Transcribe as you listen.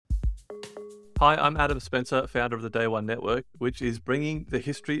Hi, I'm Adam Spencer, founder of the Day One Network, which is bringing the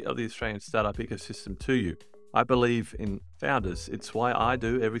history of the Australian startup ecosystem to you. I believe in founders. It's why I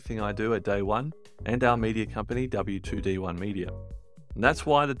do everything I do at Day One and our media company, W2D1 Media. And that's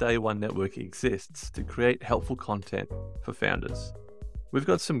why the Day One Network exists, to create helpful content for founders. We've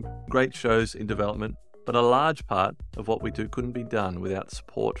got some great shows in development, but a large part of what we do couldn't be done without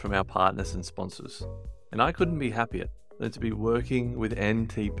support from our partners and sponsors. And I couldn't be happier than to be working with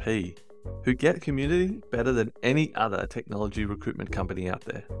NTP, who get community better than any other technology recruitment company out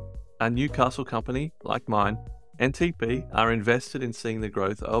there. A Newcastle company like mine, NTP are invested in seeing the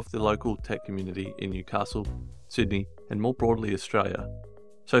growth of the local tech community in Newcastle, Sydney, and more broadly Australia.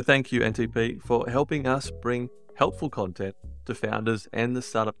 So thank you, NTP, for helping us bring helpful content to founders and the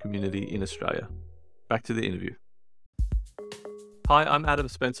startup community in Australia. Back to the interview. Hi, I'm Adam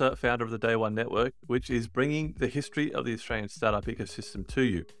Spencer, founder of the Day One Network, which is bringing the history of the Australian startup ecosystem to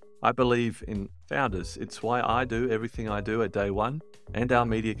you. I believe in founders. It's why I do everything I do at Day One and our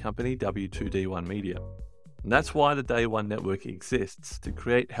media company, W2D1 Media. And that's why the Day One Network exists, to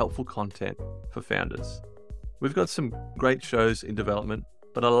create helpful content for founders. We've got some great shows in development,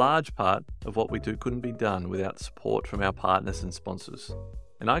 but a large part of what we do couldn't be done without support from our partners and sponsors.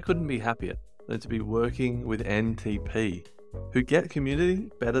 And I couldn't be happier than to be working with NTP, who get community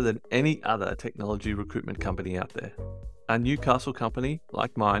better than any other technology recruitment company out there. A Newcastle company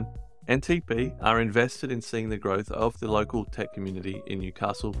like mine, NTP are invested in seeing the growth of the local tech community in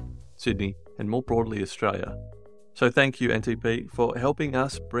Newcastle, Sydney, and more broadly Australia. So thank you, NTP, for helping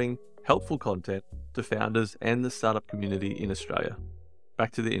us bring helpful content to founders and the startup community in Australia.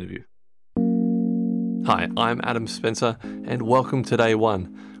 Back to the interview. Hi, I'm Adam Spencer, and welcome to Day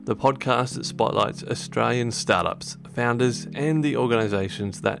One, the podcast that spotlights Australian startups, founders, and the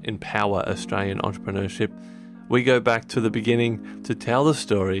organisations that empower Australian entrepreneurship. We go back to the beginning to tell the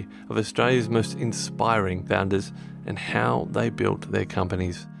story of Australia's most inspiring founders and how they built their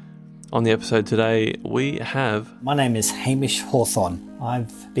companies. On the episode today, we have... My name is Hamish Hawthorn.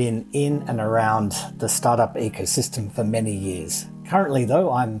 I've been in and around the startup ecosystem for many years. Currently,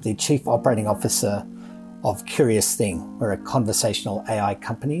 though, I'm the Chief Operating Officer of Curious Thing. We're a conversational AI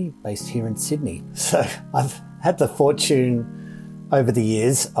company based here in Sydney. So I've had the fortune over the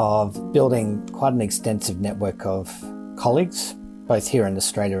years of building quite an extensive network of colleagues, both here in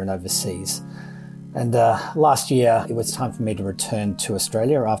Australia and overseas. And last year, it was time for me to return to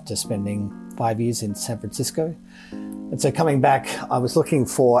Australia after spending 5 years in San Francisco. And so coming back, I was looking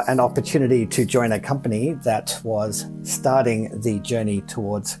for an opportunity to join a company that was starting the journey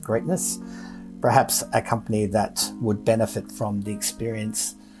towards greatness, perhaps a company that would benefit from the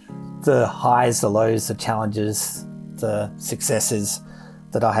experience, the highs, the lows, the challenges, the successes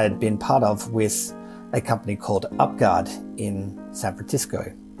that I had been part of with a company called UpGuard in San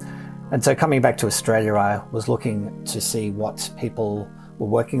Francisco. And so coming back to Australia, I was looking to see what people were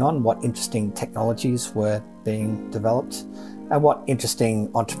working on, what interesting technologies were being developed, and what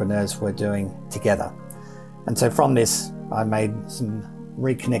interesting entrepreneurs were doing together. And so from this, I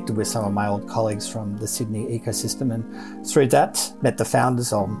reconnected with some of my old colleagues from the Sydney ecosystem, and through that, met the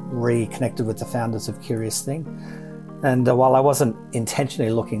founders, or reconnected with the founders of Curious Thing. And while I wasn't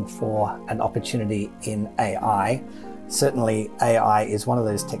intentionally looking for an opportunity in AI, certainly AI is one of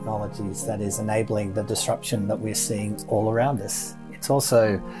those technologies that is enabling the disruption that we're seeing all around us. It's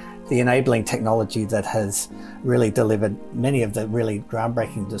also the enabling technology that has really delivered many of the really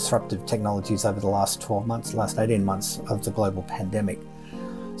groundbreaking disruptive technologies over the last 12 months, last 18 months of the global pandemic.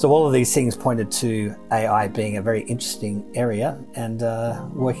 So all of these things pointed to AI being a very interesting area, and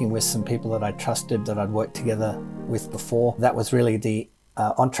working with some people that I trusted, that I'd worked together with before. That was really the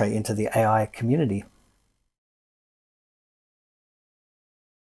entree into the AI community.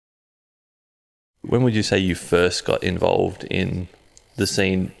 When would you say you first got involved in the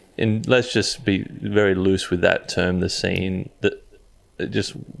scene? And let's just be very loose with that term, the scene, that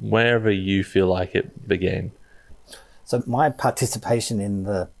just wherever you feel like it began. So my participation in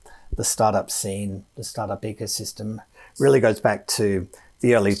the startup scene, the startup ecosystem, really goes back to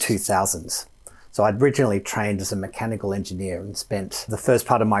the early 2000s. So I'd originally trained as a mechanical engineer and spent the first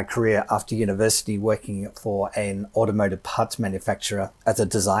part of my career after university working for an automotive parts manufacturer as a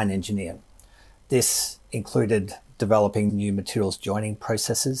design engineer. This included developing new materials joining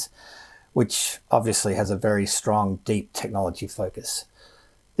processes, which obviously has a very strong, deep technology focus.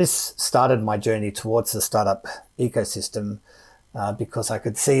 This started my journey towards the startup ecosystem because I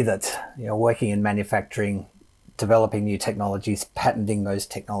could see that, working in manufacturing, developing new technologies, patenting those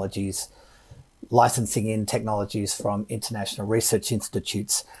technologies, licensing in technologies from international research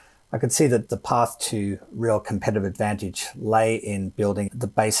institutes, I could see that the path to real competitive advantage lay in building the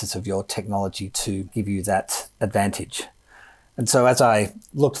basis of your technology to give you that advantage. And so as I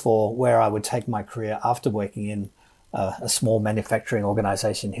looked for where I would take my career after working in a small manufacturing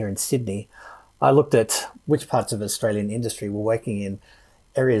organisation here in Sydney, I looked at which parts of Australian industry were working in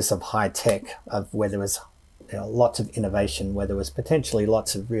areas of high tech, of where there was lots of innovation, where there was potentially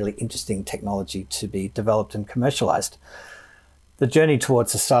lots of really interesting technology to be developed and commercialised. The journey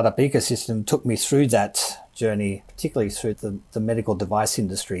towards the startup ecosystem took me through that journey, particularly through the medical device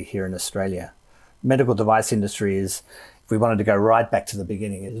industry here in Australia. Medical device industry is, if we wanted to go right back to the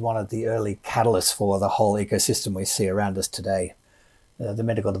beginning, is one of the early catalysts for the whole ecosystem we see around us today. The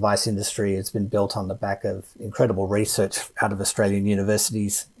medical device industry has been built on the back of incredible research out of Australian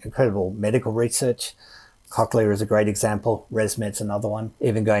universities, incredible medical research. Cochlear is a great example. ResMed's another one.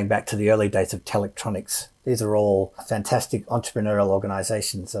 Even going back to the early days of telectronics. These are all fantastic entrepreneurial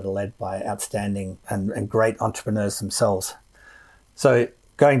organizations that are led by outstanding and great entrepreneurs themselves. So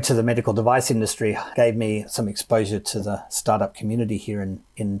going to the medical device industry gave me some exposure to the startup community here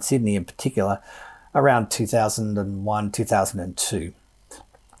in Sydney in particular around 2001, 2002.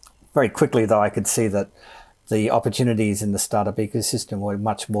 Very quickly, though, I could see that the opportunities in the startup ecosystem were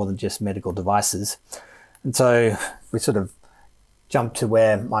much more than just medical devices. And so we sort of jumped to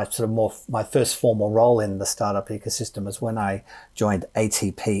where my first formal role in the startup ecosystem was when I joined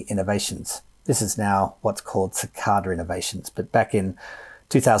ATP Innovations. This is now what's called Cicada Innovations, but back in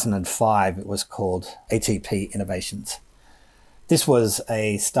 2005 it was called ATP Innovations. This was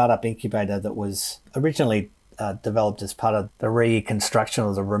a startup incubator that was originally developed as part of the reconstruction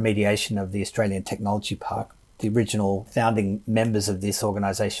or the remediation of the Australian Technology Park. The original founding members of this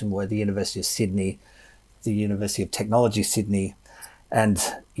organisation were the University of Sydney, the University of Technology Sydney, and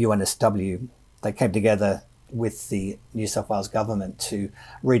UNSW. They came together with the New South Wales government to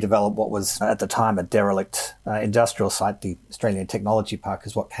redevelop what was at the time a derelict industrial site. The Australian Technology Park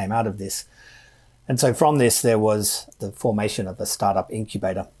is what came out of this. And so from this, there was the formation of a startup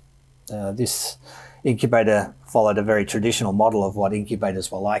incubator. This incubator followed a very traditional model of what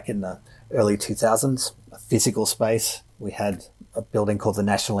incubators were like in the early 2000s, a physical space. We had a building called the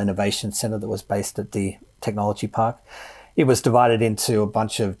National Innovation Centre that was based at the Technology Park. It was divided into a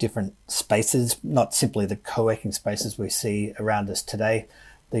bunch of different spaces, not simply the co-working spaces we see around us today.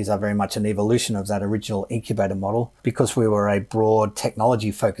 These are very much an evolution of that original incubator model. Because we were a broad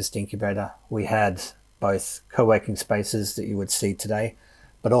technology-focused incubator, we had both co-working spaces that you would see today,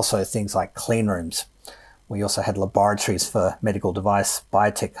 but also things like clean rooms. We also had laboratories for medical device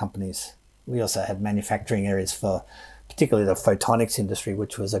biotech companies. We also had manufacturing areas for particularly the photonics industry,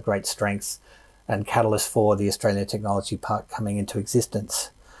 which was a great strength and catalyst for the Australian Technology Park coming into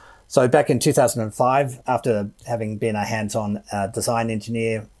existence. So back in 2005, after having been a hands-on design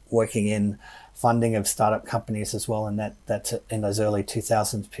engineer, working in funding of startup companies as well, and that's in those early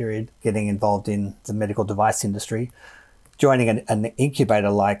 2000s period, getting involved in the medical device industry, joining an incubator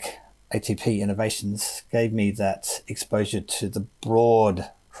like ATP Innovations gave me that exposure to the broad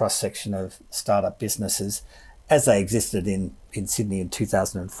cross-section of startup businesses as they existed in Sydney in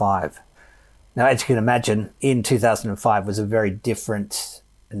 2005. Now, as you can imagine, in 2005 was a very different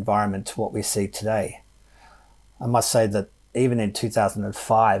environment to what we see today. I must say that even in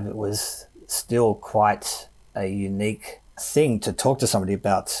 2005, it was still quite a unique thing to talk to somebody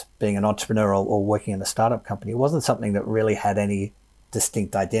about being an entrepreneur or working in a startup company. It wasn't something that really had any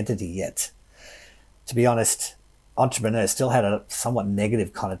distinct identity yet. To be honest, entrepreneur still had a somewhat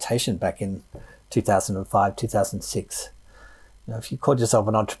negative connotation back in 2005, 2006. You know, if you called yourself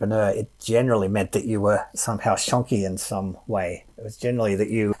an entrepreneur, it generally meant that you were somehow shonky in some way. It was generally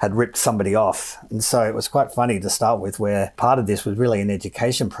that you had ripped somebody off. And so it was quite funny to start with, where part of this was really an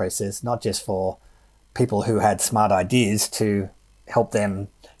education process, not just for people who had smart ideas to help them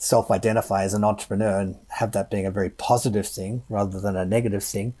self-identify as an entrepreneur and have that being a very positive thing rather than a negative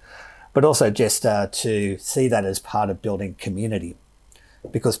thing, but also just to see that as part of building community.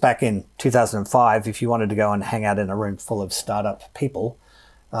 Because back in 2005, if you wanted to go and hang out in a room full of startup people,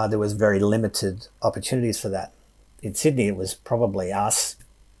 there was very limited opportunities for that. In Sydney, it was probably us,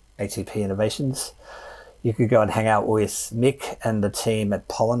 ATP Innovations. You could go and hang out with Mick and the team at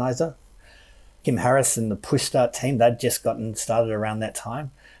Pollenizer. Kim Harris and the Push Start team, they'd just gotten started around that time.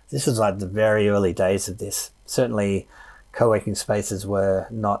 This was like the very early days of this. Certainly, co-working spaces were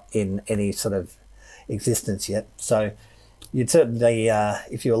not in any sort of existence yet. So you'd certainly,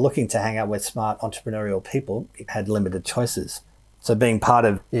 if you were looking to hang out with smart entrepreneurial people, you had limited choices. So being part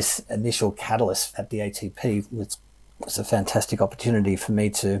of this initial catalyst at the ATP was a fantastic opportunity for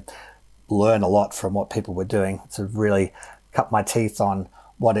me to learn a lot from what people were doing, to really cut my teeth on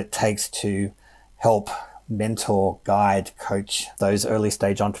what it takes to help mentor, guide, coach those early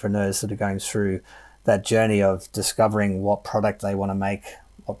stage entrepreneurs that are going through that journey of discovering what product they want to make,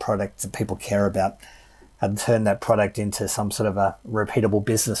 what product that people care about, how to turn that product into some sort of a repeatable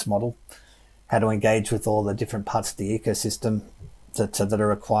business model, how to engage with all the different parts of the ecosystem that are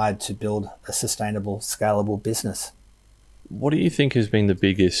required to build a sustainable, scalable business. What do you think has been the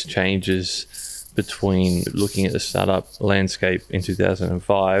biggest changes between looking at the startup landscape in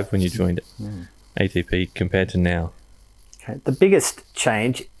 2005 when you joined ATP compared to now? Okay. The biggest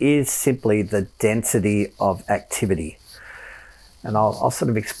change is simply the density of activity. And I'll sort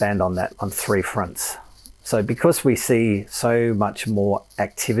of expand on that on three fronts. So because we see so much more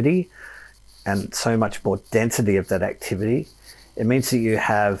activity and so much more density of that activity, it means that you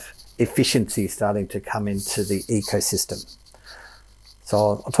have efficiency starting to come into the ecosystem.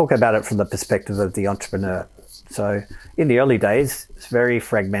 So I'll talk about it from the perspective of the entrepreneur. So in the early days, it's very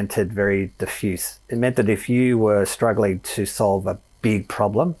fragmented, very diffuse. It meant that if you were struggling to solve a big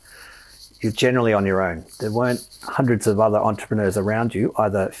problem, you're generally on your own. There weren't hundreds of other entrepreneurs around you,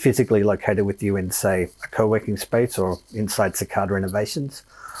 either physically located with you in, say, a co-working space or inside Cicada Innovations.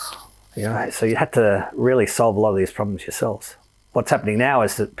 So you had to really solve a lot of these problems yourselves. What's happening now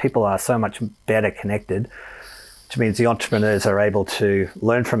is that people are so much better connected, which means the entrepreneurs are able to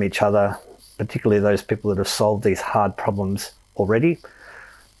learn from each other, particularly those people that have solved these hard problems already,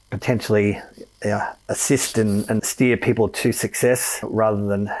 potentially assist and steer people to success rather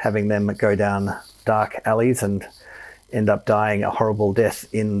than having them go down dark alleys and end up dying a horrible death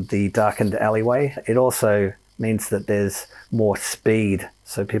in the darkened alleyway. It also means that there's more speed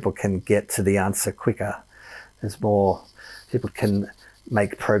so people can get to the answer quicker. There's more, people can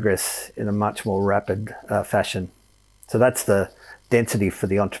make progress in a much more rapid fashion. So that's the density for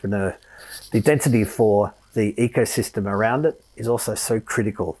the entrepreneur. The density for the ecosystem around it is also so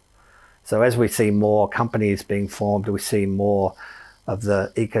critical. So as we see more companies being formed, we see more of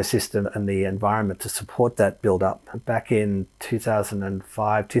the ecosystem and the environment to support that build up. Back in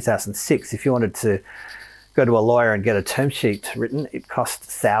 2005, 2006, if you wanted to go to a lawyer and get a term sheet written, it cost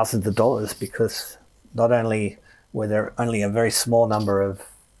thousands of dollars because not only were there only a very small number of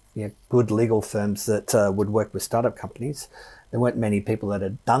good legal firms that would work with startup companies, there weren't many people that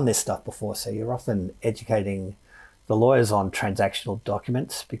had done this stuff before. So you're often educating the lawyers on transactional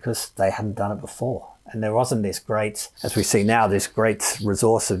documents because they hadn't done it before. And there wasn't this great, as we see now, this great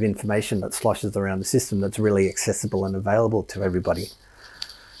resource of information that sloshes around the system that's really accessible and available to everybody.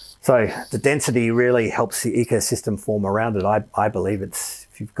 So the density really helps the ecosystem form around it. I believe if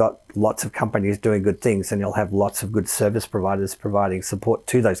you've got lots of companies doing good things, then you'll have lots of good service providers providing support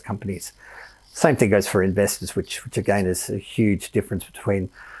to those companies. Same thing goes for investors, which again is a huge difference between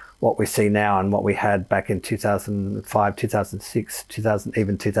what we see now and what we had back in 2005, 2006,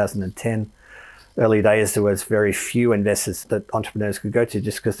 even 2010. Early days, there was very few investors that entrepreneurs could go to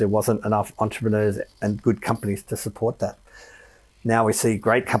just because there wasn't enough entrepreneurs and good companies to support that. Now we see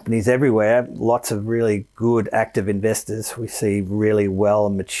great companies everywhere, lots of really good active investors. We see really well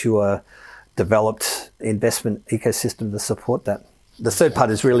mature, developed investment ecosystem to support that. The third part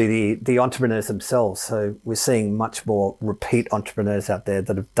is really the entrepreneurs themselves. So we're seeing much more repeat entrepreneurs out there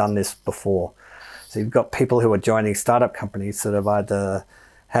that have done this before. So you've got people who are joining startup companies that have either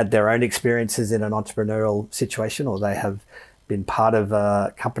had their own experiences in an entrepreneurial situation or they have been part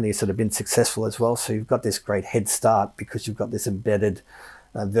of companies that have been successful as well. So you've got this great head start because you've got this embedded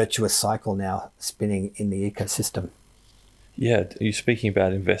virtuous cycle now spinning in the ecosystem. Yeah, you're speaking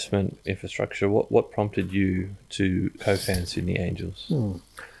about investment infrastructure. What prompted you to co-found Sydney Angels?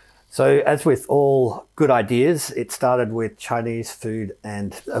 So as with all good ideas, it started with Chinese food,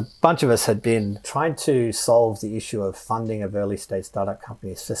 and a bunch of us had been trying to solve the issue of funding of early stage startup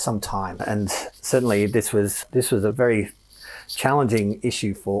companies for some time. And certainly this was a very challenging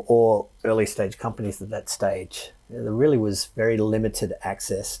issue for all early stage companies at that stage. There really was very limited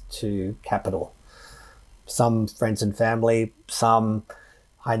access to capital. Some friends and family, some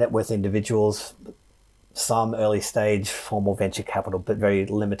high net worth individuals, some early stage formal venture capital, but very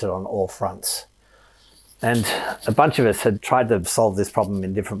limited on all fronts. And a bunch of us had tried to solve this problem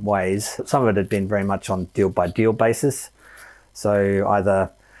in different ways. Some of it had been very much on deal by deal basis. So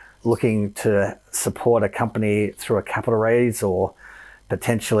either looking to support a company through a capital raise or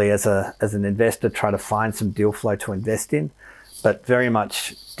potentially as an investor try to find some deal flow to invest in, but very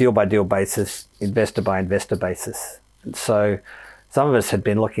much deal by deal basis, investor by investor basis. And so some of us had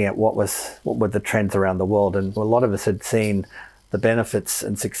been looking at what were the trends around the world, and a lot of us had seen the benefits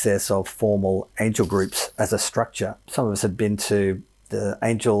and success of formal angel groups as a structure. Some of us had been to the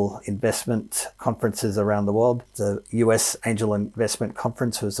angel investment conferences around the world. The US Angel Investment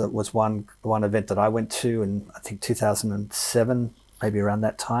Conference was one event that I went to in, I think, 2007, maybe around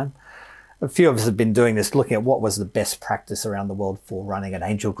that time. A few of us have been doing this, looking at what was the best practice around the world for running an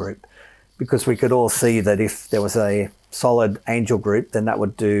angel group, because we could all see that if there was a solid angel group, then that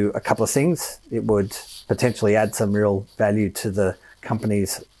would do a couple of things. It would potentially add some real value to the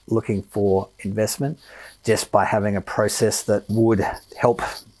companies looking for investment, just by having a process that would help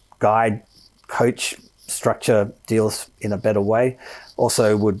guide, coach, structure deals in a better way.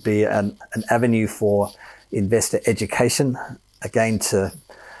 Also would be an avenue for investor education, again, to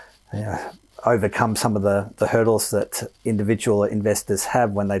overcome some of the hurdles that individual investors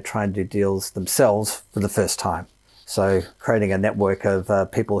have when they try and do deals themselves for the first time. So creating a network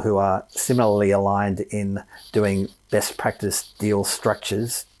of people who are similarly aligned in doing best practice deal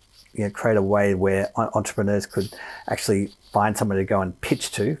structures, create a way where entrepreneurs could actually find somebody to go and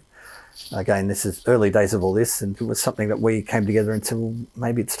pitch to. Again, this is early days of all this, and it was something that we came together and said, well,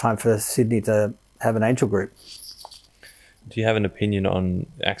 maybe it's time for Sydney to have an angel group. Do you have an opinion on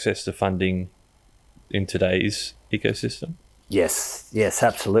access to funding in today's ecosystem? Yes,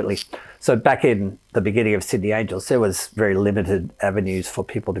 absolutely. So back in the beginning of Sydney Angels, there was very limited avenues for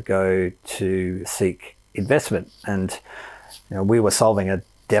people to go to seek investment, and we were solving a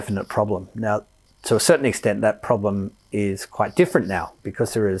definite problem. Now, to a certain extent, that problem is quite different now,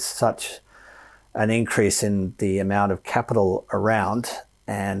 because there is such an increase in the amount of capital around,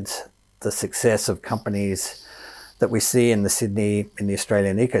 and the success of companies that we see in the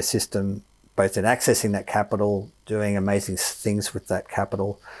Australian ecosystem, both in accessing that capital, doing amazing things with that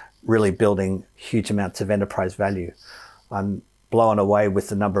capital, really building huge amounts of enterprise value. I'm blown away with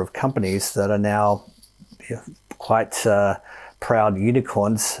the number of companies that are now quite proud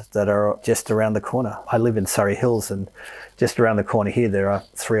unicorns that are just around the corner. I live in Surrey Hills, and just around the corner here there are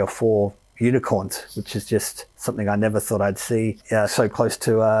 3 or 4 unicorns, which is just something I never thought I'd see so close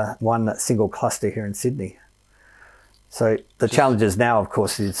to one single cluster here in Sydney. So the challenges now, of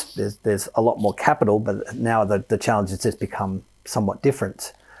course, is there's a lot more capital, but now the challenges just become somewhat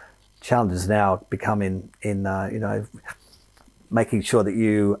different. Challenges now become in making sure that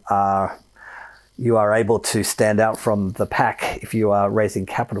you are able to stand out from the pack if you are raising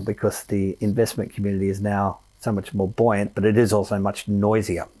capital, because the investment community is now so much more buoyant, but it is also much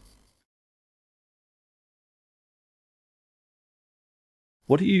noisier.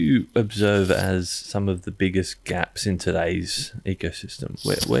 What do you observe as some of the biggest gaps in today's ecosystem?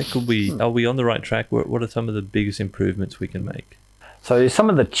 Where could we, are we on the right track? What are some of the biggest improvements we can make? So some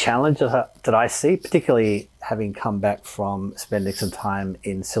of the challenges that I see, particularly having come back from spending some time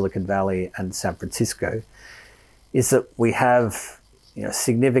in Silicon Valley and San Francisco, is that we have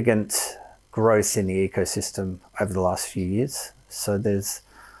significant growth in the ecosystem over the last few years. So there's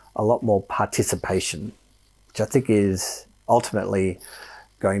a lot more participation, which I think is ultimately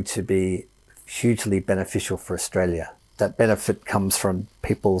going to be hugely beneficial for Australia. That benefit comes from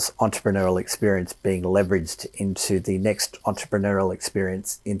people's entrepreneurial experience being leveraged into the next entrepreneurial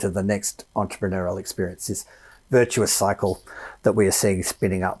experience, into the next entrepreneurial experience, this virtuous cycle that we are seeing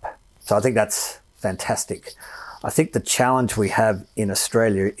spinning up. So I think that's fantastic. I think the challenge we have in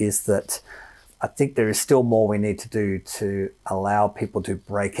Australia is that I think there is still more we need to do to allow people to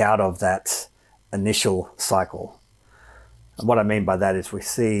break out of that initial cycle. And what I mean by that is we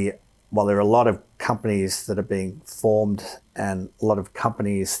see, while there are a lot of companies that are being formed and a lot of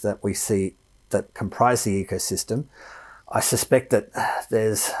companies that we see that comprise the ecosystem, I suspect that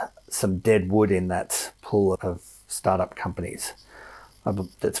there's some dead wood in that pool of startup companies.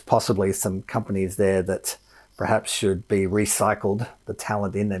 There's possibly some companies there that perhaps should be recycled. The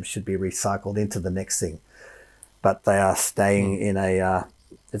talent in them should be recycled into the next thing. But they are staying in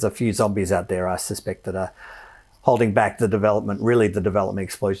there's a few zombies out there, I suspect, that are holding back the development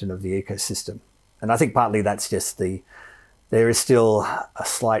explosion of the ecosystem. And I think partly that's just there is still a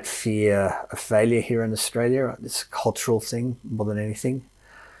slight fear of failure here in Australia. It's a cultural thing more than anything.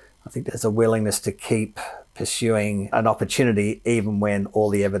 I think there's a willingness to keep pursuing an opportunity even when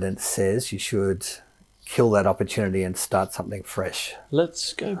all the evidence says you should kill that opportunity and start something fresh.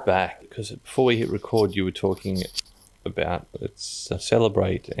 Let's go back, because before we hit record, you were talking about let's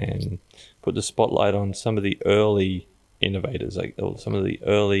celebrate and put the spotlight on some of the early innovators, like some of the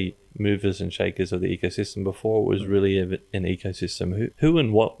early movers and shakers of the ecosystem before it was really an ecosystem. Who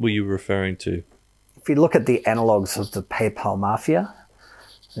and what were you referring to? If you look at the analogs of the PayPal mafia,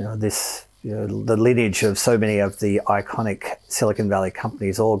 the lineage of so many of the iconic Silicon Valley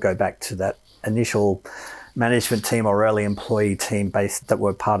companies all go back to that initial management team or early employee team based that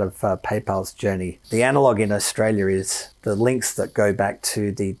were part of PayPal's journey. The analog in Australia is the links that go back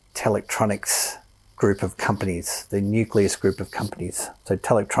to the Telectronics group of companies, the Nucleus group of companies. So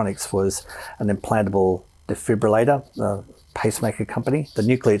Telectronics was an implantable defibrillator, a pacemaker company. The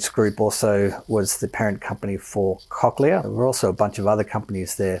Nucleus group also was the parent company for Cochlear. There were also a bunch of other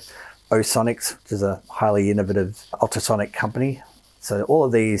companies there. Osonics, which is a highly innovative ultrasonic company. So all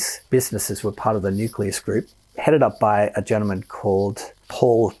of these businesses were part of the Nucleus group, headed up by a gentleman called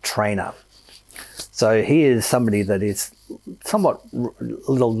Paul Trainer. So he is somebody that is somewhat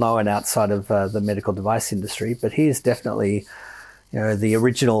little known outside of the medical device industry, but he is definitely, the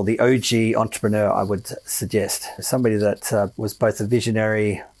original, the OG entrepreneur, I would suggest. Somebody that was both a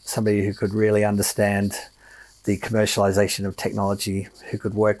visionary, somebody who could really understand the commercialization of technology, who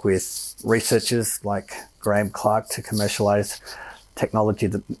could work with researchers like Graham Clark to commercialize technology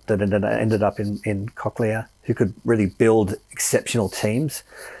that ended up in Cochlear, who could really build exceptional teams.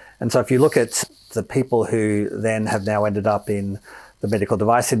 And so if you look at the people who then have now ended up in the medical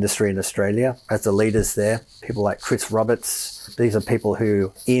device industry in Australia as the leaders there, people like Chris Roberts, these are people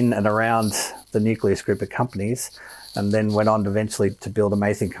who in and around the Nucleus group of companies and then went on eventually to build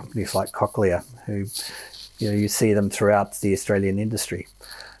amazing companies like Cochlear, who you see them throughout the Australian industry.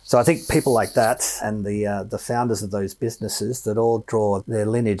 So I think people like that and the founders of those businesses that all draw their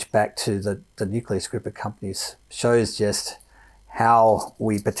lineage back to the Nucleus group of companies shows just how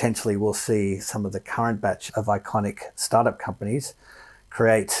we potentially will see some of the current batch of iconic startup companies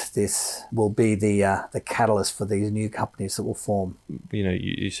will be the catalyst for these new companies that will form.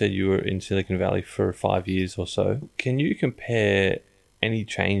 You said you were in Silicon Valley for 5 years or so. Can you compare any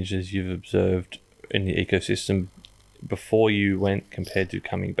changes you've observed in the ecosystem before you went compared to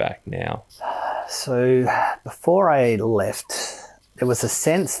coming back now? So before I left, there was a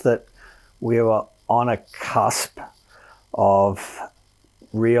sense that we were on a cusp of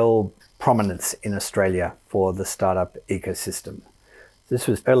real prominence in Australia for the startup ecosystem. This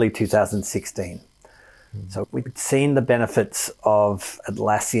was early 2016. So we'd seen the benefits of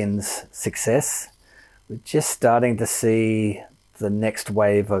Atlassian's success. We're just starting to see the next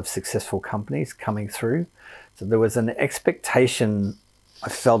wave of successful companies coming through. So there was an expectation, I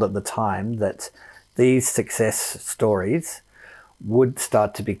felt at the time, that these success stories would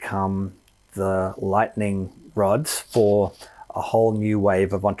start to become the lightning rods for a whole new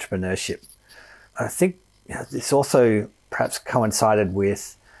wave of entrepreneurship. I think this also perhaps coincided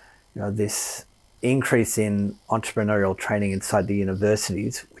with this increase in entrepreneurial training inside the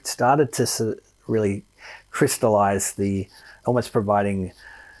universities, which started to really crystallize almost providing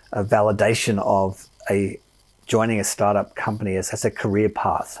a validation of joining a startup company as a career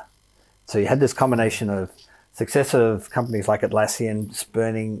path. So you had this combination of success of companies like Atlassian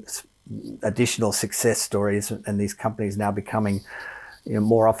spurning additional success stories, and these companies now becoming,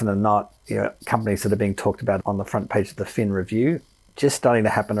 more often than not, companies that are being talked about on the front page of the Fin Review, just starting to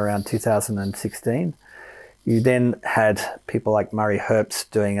happen around 2016. You then had people like Murray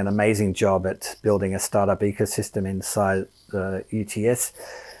Herbst doing an amazing job at building a startup ecosystem inside the UTS.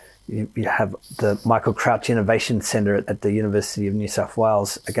 You have the Michael Crouch Innovation Centre at the University of New South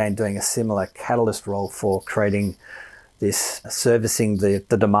Wales, again doing a similar catalyst role for creating this, servicing the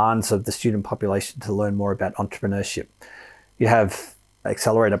demands of the student population to learn more about entrepreneurship. You have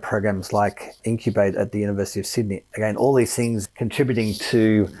accelerator programs like Incubate at the University of Sydney. Again, all these things contributing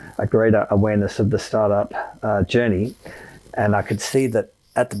to a greater awareness of the startup journey. And I could see that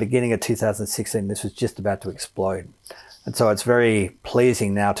at the beginning of 2016, this was just about to explode. And so it's very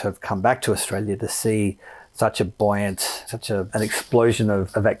pleasing now to have come back to Australia to see such a buoyant, an explosion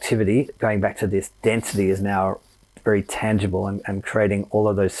of activity. Going back to this density is now very tangible and creating all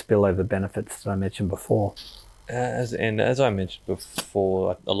of those spillover benefits that I mentioned before. As I mentioned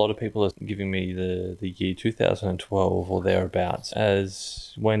before, a lot of people are giving me the year 2012 or thereabouts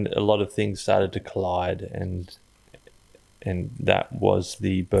as when a lot of things started to collide, and that was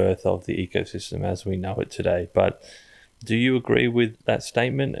the birth of the ecosystem as we know it today. But do you agree with that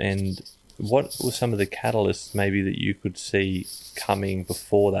statement? And what were some of the catalysts maybe that you could see coming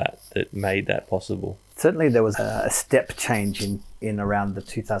before that made that possible? Certainly there was a step change in around the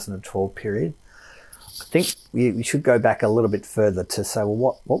 2012 period. I think we should go back a little bit further to say,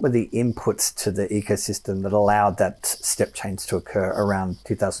 well, what were the inputs to the ecosystem that allowed that step change to occur around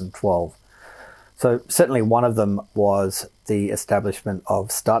 2012? So certainly one of them was the establishment of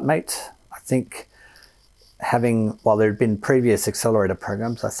StartMate. I think while there had been previous accelerator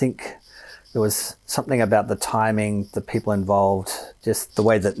programs, I think there was something about the timing, the people involved, just the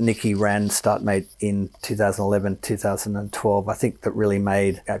way that Nikki ran StartMate in 2011, 2012, I think that really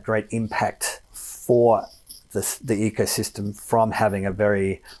made a great impact for the ecosystem from having a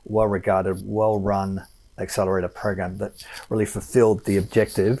very well-regarded, well-run accelerator program that really fulfilled the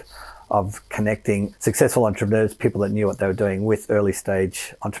objective of connecting successful entrepreneurs, people that knew what they were doing, with early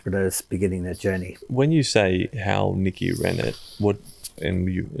stage entrepreneurs beginning their journey. When you say how Nicky ran it,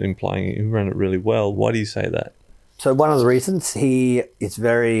 and you implying he ran it really well, why do you say that? So one of the reasons, he is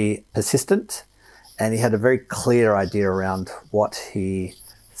very persistent, and he had a very clear idea around what he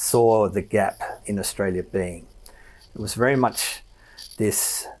saw the gap in Australia being. It was very much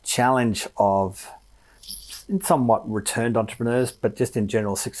this challenge of somewhat returned entrepreneurs, but just in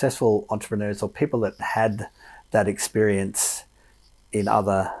general successful entrepreneurs or people that had that experience in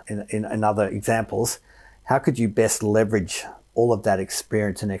other examples. How could you best leverage all of that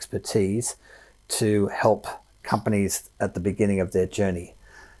experience and expertise to help companies at the beginning of their journey?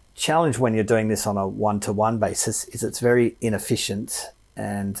 Challenge when you're doing this on a one-to-one basis is it's very inefficient,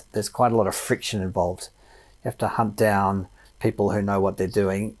 and there's quite a lot of friction involved. You have to hunt down people who know what they're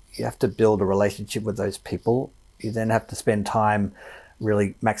doing. You have to build a relationship with those people. You then have to spend time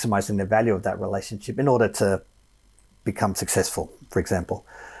really maximizing the value of that relationship in order to become successful, for example.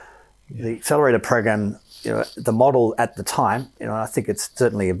 Yeah. The accelerator program, the model at the time, I think it's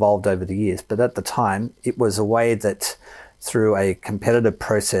certainly evolved over the years, but at the time, it was a way that through a competitive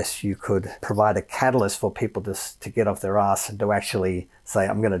process, you could provide a catalyst for people to get off their ass and to actually say,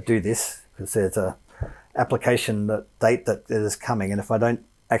 I'm going to do this because there's a application date that is coming. And if I don't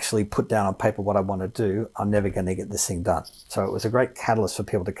actually put down on paper what I want to do, I'm never going to get this thing done. So it was a great catalyst for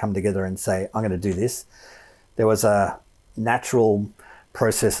people to come together and say, I'm going to do this. There was a natural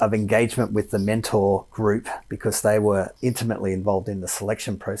process of engagement with the mentor group because they were intimately involved in the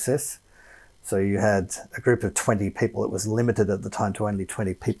selection process. So you had a group of 20 people. It was limited at the time to only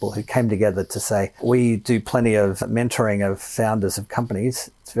 20 people who came together to say, we do plenty of mentoring of founders of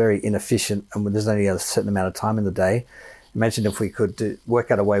companies. It's very inefficient and there's only a certain amount of time in the day. Imagine if we could work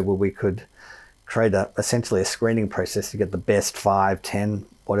out a way where we could create essentially a screening process to get the best 5, 10,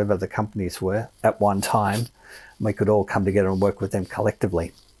 whatever the companies were at one time. We could all come together and work with them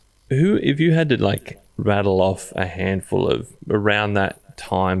collectively. If you had to rattle off a handful of around that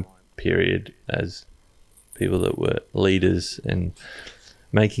time period as people that were leaders and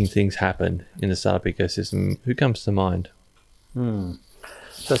making things happen in the startup ecosystem, who comes to mind?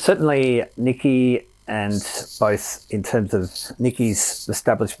 So certainly Nicky, and both in terms of Nicky's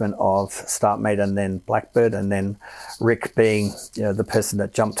establishment of StartMate and then Blackbird, and then Rick being the person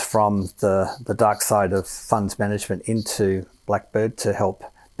that jumped from the dark side of funds management into Blackbird to help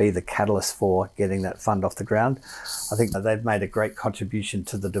be the catalyst for getting that fund off the ground. I think that they've made a great contribution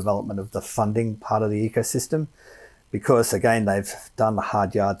to the development of the funding part of the ecosystem because, again, they've done the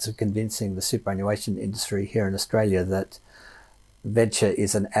hard yards of convincing the superannuation industry here in Australia that venture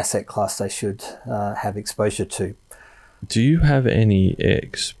is an asset class they should have exposure to. Do you have any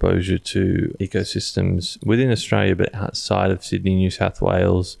exposure to ecosystems within Australia but outside of Sydney, New South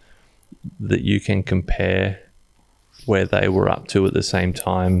Wales that you can compare where they were up to at the same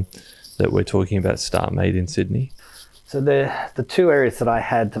time that we're talking about StartMate in Sydney? So the two areas that I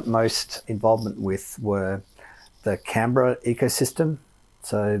had most involvement with were the Canberra ecosystem.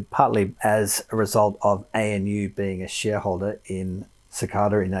 So partly as a result of ANU being a shareholder in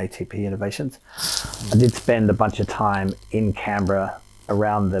Cicada in ATP Innovations. I did spend a bunch of time in Canberra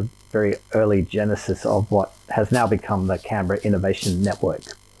around the very early genesis of what has now become the Canberra Innovation Network.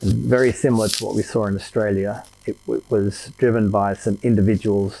 And very similar to what we saw in Australia, it was driven by some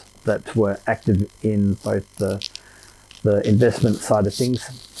individuals that were active in both the investment side of things.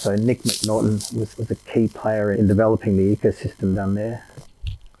 So Nick McNaughton was a key player in developing the ecosystem down there.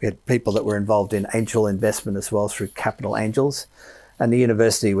 We had people that were involved in angel investment as well through Capital Angels. And the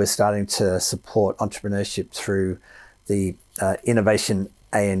university was starting to support entrepreneurship through the Innovation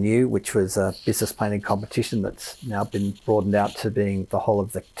ANU, which was a business planning competition that's now been broadened out to being the whole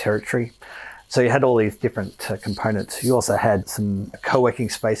of the territory. So you had all these different components. You also had some co-working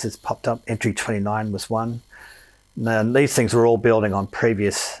spaces popped up. Entry 29 was one. And these things were all building on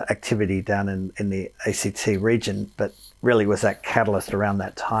previous activity down in the ACT region, but really was that catalyst around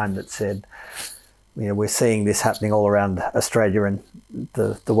that time that said, we're seeing this happening all around Australia, and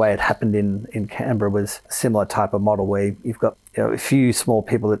the way it happened in Canberra was a similar type of model where you've got a few small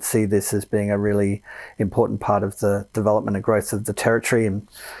people that see this as being a really important part of the development and growth of the territory, and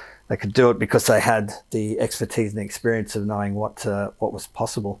they could do it because they had the expertise and the experience of knowing what was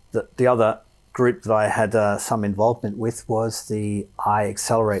possible. The other group that I had some involvement with was the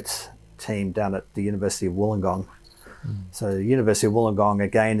iAccelerate team down at the University of Wollongong. So the University of Wollongong,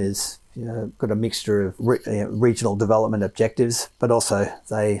 again, is got a mixture of regional development objectives, but also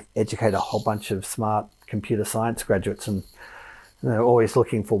they educate a whole bunch of smart, computer science graduates, and they're always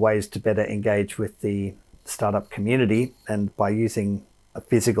looking for ways to better engage with the startup community. And by using a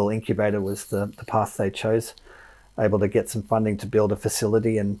physical incubator was the path they chose, able to get some funding to build a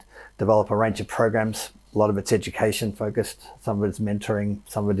facility and develop a range of programs. A lot of it's education focused, some of it's mentoring,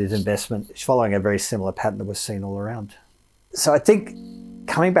 some of it is investment. It's following a very similar pattern that was seen all around. So I think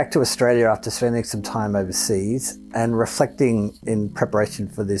coming back to Australia after spending some time overseas and reflecting in preparation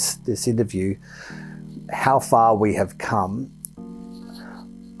for this interview, how far we have come,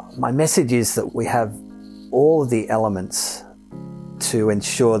 my message is that we have all of the elements to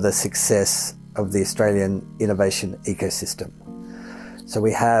ensure the success of the Australian innovation ecosystem. So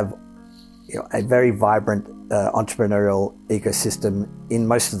we have a very vibrant entrepreneurial ecosystem in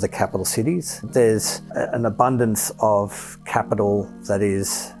most of the capital cities. There's an abundance of capital that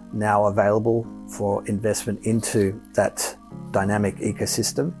is now available for investment into that dynamic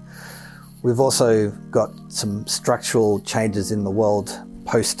ecosystem. We've also got some structural changes in the world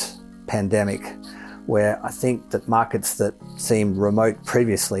post-pandemic, where I think that markets that seemed remote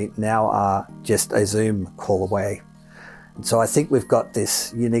previously now are just a Zoom call away. And so I think we've got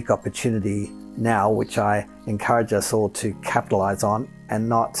this unique opportunity now, which I encourage us all to capitalize on and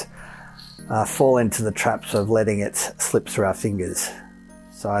not fall into the traps of letting it slip through our fingers.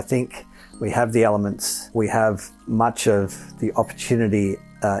 So I think we have the elements, we have much of the opportunity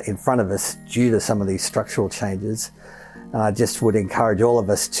in front of us due to some of these structural changes. And I just would encourage all of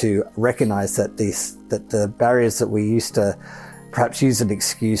us to recognize that the barriers that we used to perhaps use an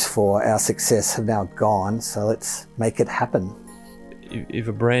excuse for our success have now gone. So let's make it happen. If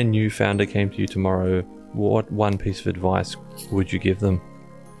a brand new founder came to you tomorrow, what one piece of advice would you give them?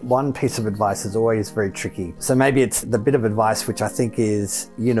 One piece of advice is always very tricky. So maybe it's the bit of advice which I think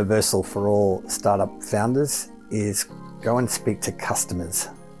is universal for all startup founders is go and speak to customers.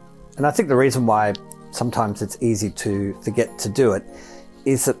 And I think the reason why sometimes it's easy to forget to do it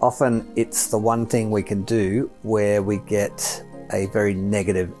is that often it's the one thing we can do where we get a very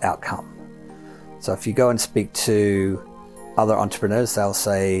negative outcome. So if you go and speak to other entrepreneurs, they'll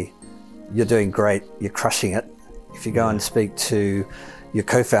say, you're doing great, you're crushing it. If you go and speak to your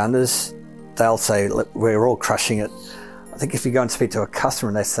co-founders, they'll say, look, we're all crushing it. I think if you go and speak to a customer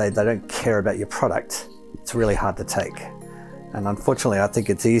and they say they don't care about your product, it's really hard to take. And unfortunately, I think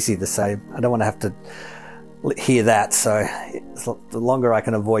it's easy to say, I don't want to have to hear that. So the longer I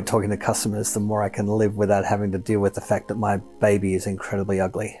can avoid talking to customers, the more I can live without having to deal with the fact that my baby is incredibly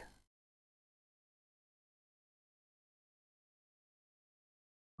ugly.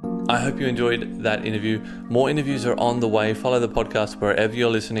 I hope you enjoyed that interview. More interviews are on the way. Follow the podcast wherever you're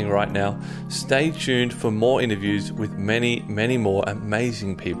listening right now. Stay tuned for more interviews with many, many more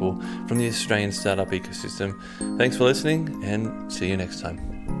amazing people from the Australian startup ecosystem. Thanks for listening and see you next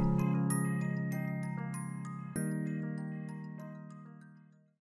time.